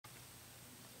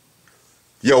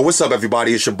Yo, what's up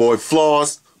everybody? It's your boy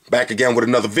Floss, back again with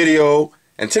another video.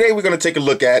 And today we're going to take a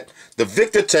look at the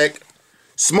VictorTech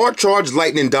Smart Charge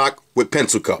Lightning Dock with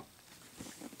pencil cup.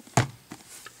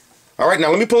 Alright,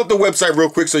 now let me pull up the website real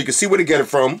quick so you can see where to get it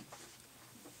from.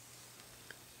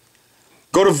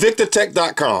 Go to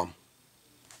victortech.com.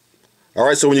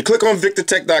 Alright, so when you click on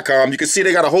victortech.com, you can see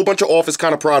they got a whole bunch of office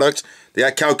kind of products. They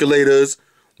got calculators,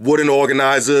 wooden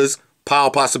organizers, pile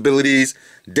possibilities,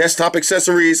 desktop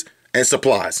accessories, and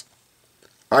supplies.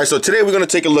 Alright, so today we're going to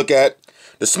take a look at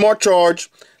the Smart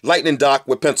Charge Lightning Dock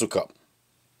with pencil cup.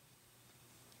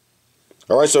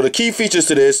 Alright, so the key features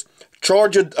to this: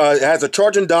 it has a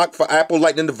charging dock for Apple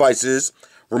Lightning devices,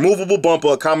 removable bumper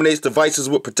accommodates devices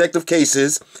with protective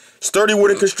cases, sturdy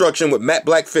wooden construction with matte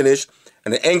black finish,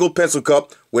 and an angled pencil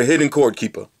cup with hidden cord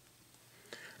keeper.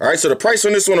 Alright, so the price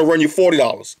on this one will run you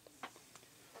 $40.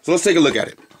 So let's take a look at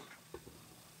it.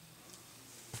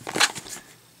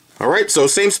 Alright, so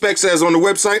same specs as on the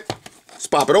website. Let's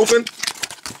pop it open.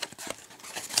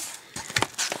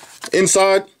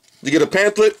 Inside, you get a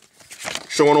pamphlet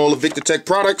showing all the VictorTech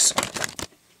products.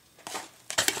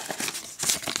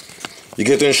 You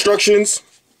get the instructions.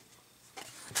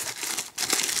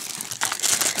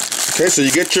 Okay, so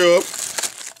you get your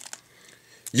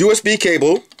USB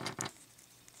cable.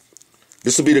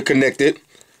 This will be to connect it.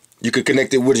 You can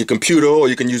connect it with your computer, or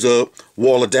you can use a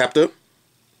wall adapter.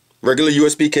 Regular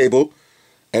USB cable,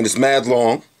 and it's mad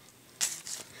long.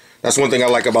 That's one thing I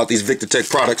like about these VictorTech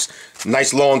products.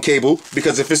 Nice long cable,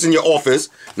 because if it's in your office,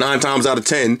 9 times out of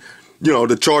 10, you know,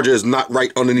 the charger is not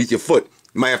right underneath your foot.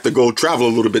 You might have to go travel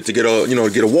a little bit to get a,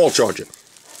 get a wall charger.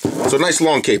 So nice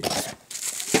long cable.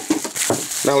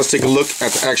 Now let's take a look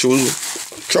at the actual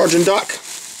charging dock.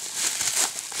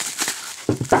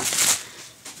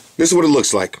 This is what it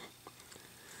looks like.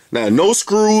 Now, no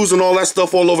screws and all that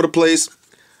stuff all over the place.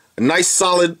 A nice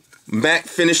solid matte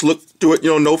finish look to it,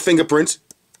 no fingerprints.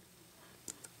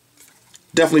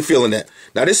 Definitely feeling that.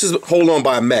 Now this is hold on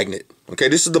by a magnet. Okay,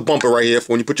 this is the bumper right here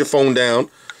for when you put your phone down.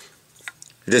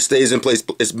 It just stays in place.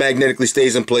 It magnetically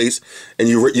stays in place, and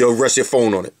you'll rest your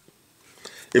phone on it.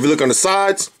 If you look on the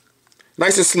sides,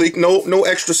 nice and sleek. No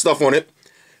extra stuff on it.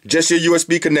 Just your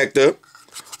USB connector.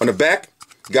 On the back,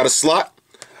 you got a slot.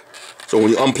 So when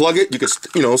you unplug it, you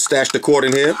can stash the cord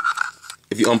in here.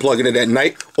 If you're unplugging it at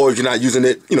night, or if you're not using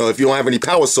it, if you don't have any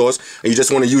power source and you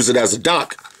just want to use it as a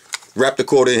dock, wrap the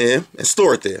cord in here and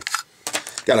store it there.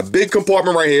 Got a big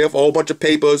compartment right here for a whole bunch of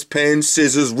papers, pens,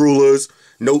 scissors, rulers,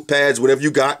 notepads, whatever you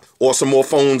got, or some more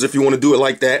phones if you want to do it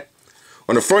like that.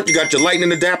 On the front, you got your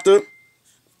lightning adapter,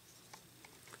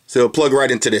 so it'll plug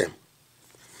right into there.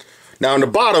 Now on the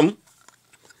bottom,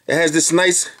 it has this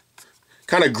nice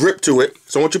kind of grip to it,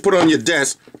 so once you put it on your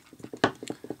desk,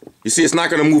 you see it's not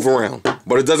going to move around,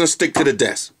 but it doesn't stick to the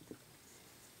desk.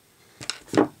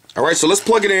 Alright, so let's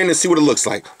plug it in and see what it looks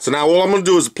like. So now all I'm going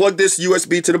to do is plug this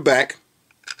USB to the back.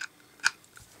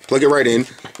 Plug it right in.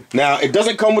 Now, it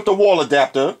doesn't come with the wall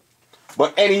adapter,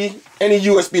 but any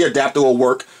USB adapter will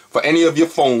work for any of your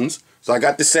phones. So I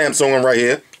got this Samsung one right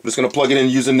here. I'm just going to plug it in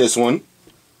using this one.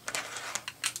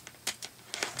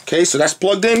 Okay, so that's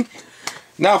plugged in.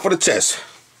 Now for the test.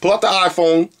 Pull out the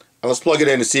iPhone and let's plug it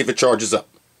in and see if it charges up.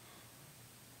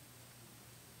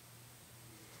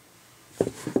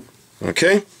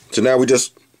 Okay, so now we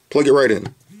just plug it right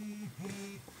in.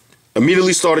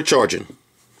 Immediately started charging.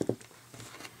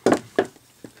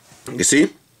 You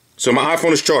see? So my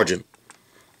iPhone is charging.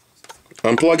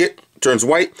 Unplug it, turns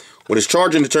white. When it's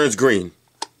charging, it turns green.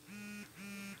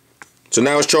 So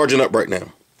now it's charging up right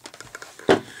now.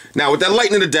 Now with that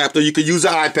lightning adapter, you could use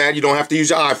an iPad. You don't have to use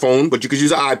your iPhone, but you could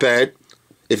use an iPad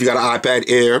if you got an iPad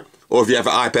Air, or if you have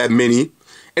an iPad Mini.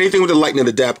 Anything with a lightning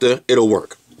adapter, it'll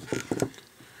work.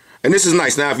 And this is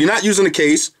nice. Now, if you're not using the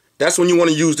case, that's when you want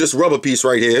to use this rubber piece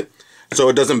right here, so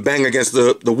it doesn't bang against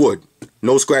the wood.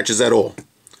 No scratches at all.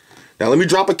 Now, let me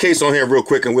drop a case on here real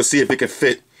quick, and we'll see if it can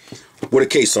fit with a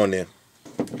case on there.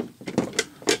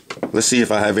 Let's see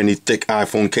if I have any thick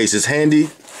iPhone cases handy.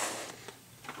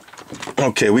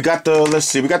 Okay, we got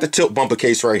the tilt bumper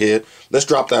case right here. Let's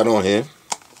drop that on here.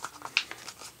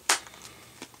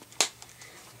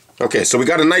 Okay, so we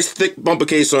got a nice thick bumper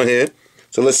case on here.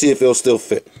 So let's see if it'll still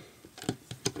fit.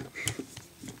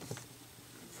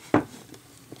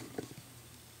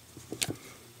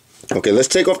 Okay, let's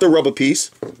take off the rubber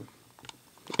piece and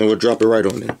we'll drop it right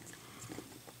on there.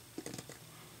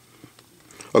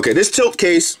 Okay, this tilt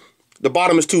case, the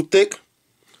bottom is too thick,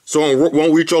 so it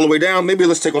won't reach all the way down. Maybe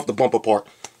let's take off the bumper part.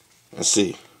 Let's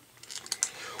see.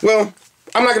 Well,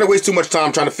 I'm not going to waste too much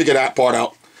time trying to figure that part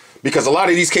out. because a lot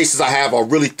of these cases I have are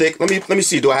really thick. Let me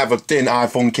see, do I have a thin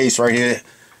iPhone case right here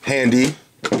handy?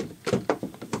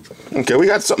 Okay, we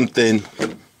got something thin.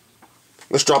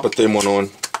 Let's drop a thin one on.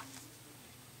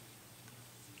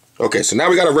 Okay, so now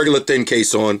we got a regular thin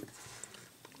case on.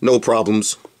 No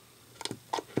problems.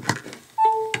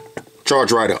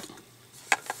 Charge right up.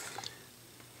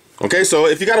 Okay, so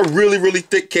if you got a really, really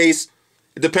thick case,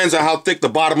 it depends on how thick the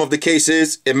bottom of the case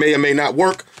is. It may or may not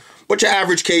work, but your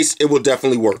average case, it will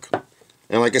definitely work.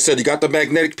 And like I said, you got the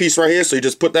magnetic piece right here, so you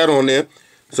just put that on there.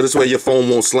 So this way your phone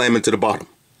won't slam into the bottom.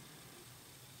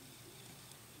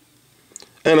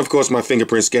 And of course my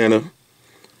fingerprint scanner.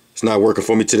 It's not working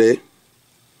for me today.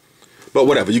 But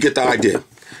whatever, you get the idea.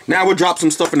 Now we'll drop some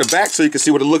stuff in the back so you can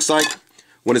see what it looks like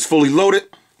when it's fully loaded.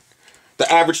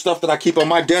 The average stuff that I keep on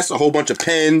my desk, a whole bunch of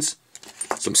pens,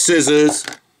 some scissors.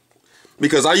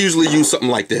 Because I usually use something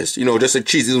like this, you know, just a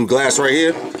cheesy little glass right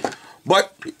here.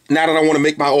 But now that I want to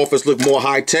make my office look more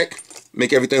high tech,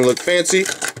 make everything look fancy,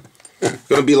 it's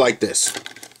gonna be like this.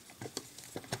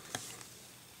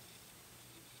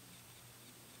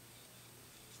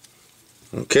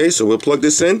 Okay, so we'll plug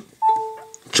this in,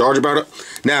 charge about it.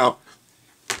 Now,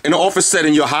 in the office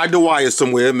setting, you'll hide the wires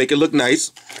somewhere, make it look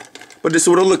nice. But this is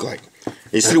what it'll look like.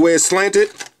 You see the way it's slanted?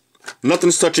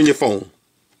 Nothing's touching your phone.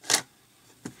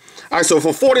 All right, so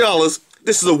for $40,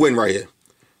 this is a win right here.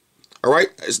 All right,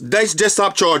 it's a nice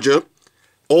desktop charger,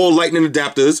 all lightning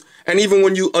adapters, and even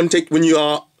when you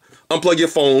unplug your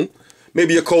phone,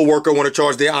 maybe your coworker want to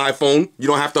charge their iPhone, you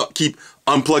don't have to keep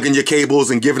unplugging your cables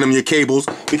and giving them your cables,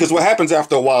 because what happens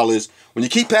after a while is when you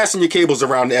keep passing your cables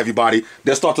around to everybody,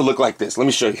 they'll start to look like this. Let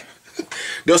me show you.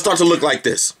 They'll start to look like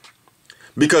this.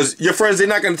 Because your friends, they're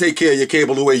not going to take care of your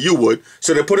cable the way you would,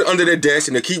 so they put it under their desk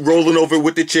and they keep rolling over it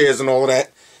with their chairs and all of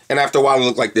that, and after a while it'll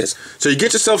look like this. So you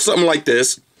get yourself something like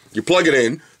this, you plug it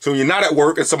in, so when you're not at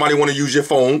work and somebody want to use your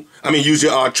phone, use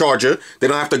your charger, they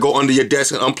don't have to go under your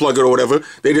desk and unplug it or whatever.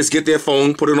 They just get their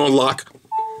phone, put it on lock,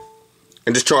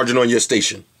 and just charge it on your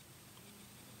station.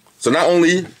 So not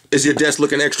only is your desk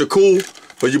looking extra cool,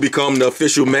 but you become the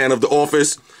official man of the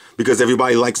office, because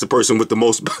everybody likes the person with the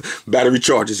most battery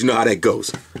charges. You know how that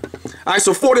goes. All right,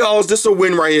 so $40, this is a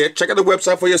win right here. Check out the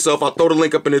website for yourself. I'll throw the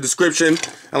link up in the description.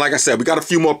 And like I said, we got a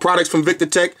few more products from Victor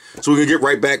Tech, so we can get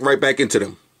right back into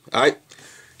them. All right.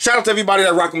 Shout out to everybody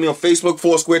that rock with me on Facebook,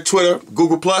 Foursquare, Twitter,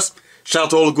 Google+. Shout out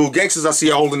to all the Google gangsters. I see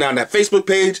y'all holding down that Facebook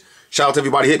page. Shout out to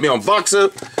everybody hit me on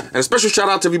Voxer. And a special shout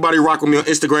out to everybody rock with me on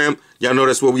Instagram. Y'all know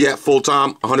that's where we at, full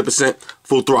time, 100%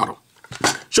 full throttle.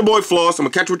 It's your boy Floss. I'm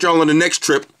going to catch with y'all on the next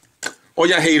trip. All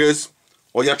y'all haters,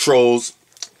 all y'all trolls,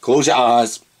 close your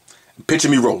eyes and picture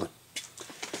me rolling.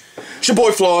 It's your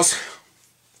boy Floss.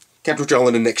 Catch with y'all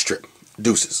on the next trip.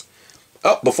 Deuces.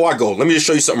 Oh, before I go, let me just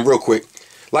show you something real quick.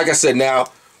 Like I said, now,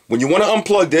 when you want to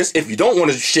unplug this, if you don't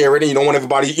want to share it and you don't want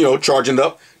everybody, you know, charging it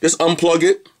up, just unplug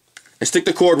it and stick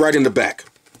the cord right in the back.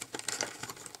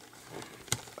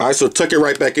 All right, so tuck it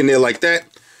right back in there like that.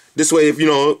 This way, if you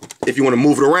want to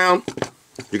move it around,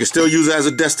 you can still use it as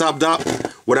a desktop dock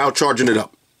without charging it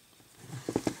up.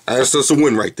 That's a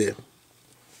win right there.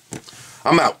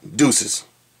 I'm out. Deuces.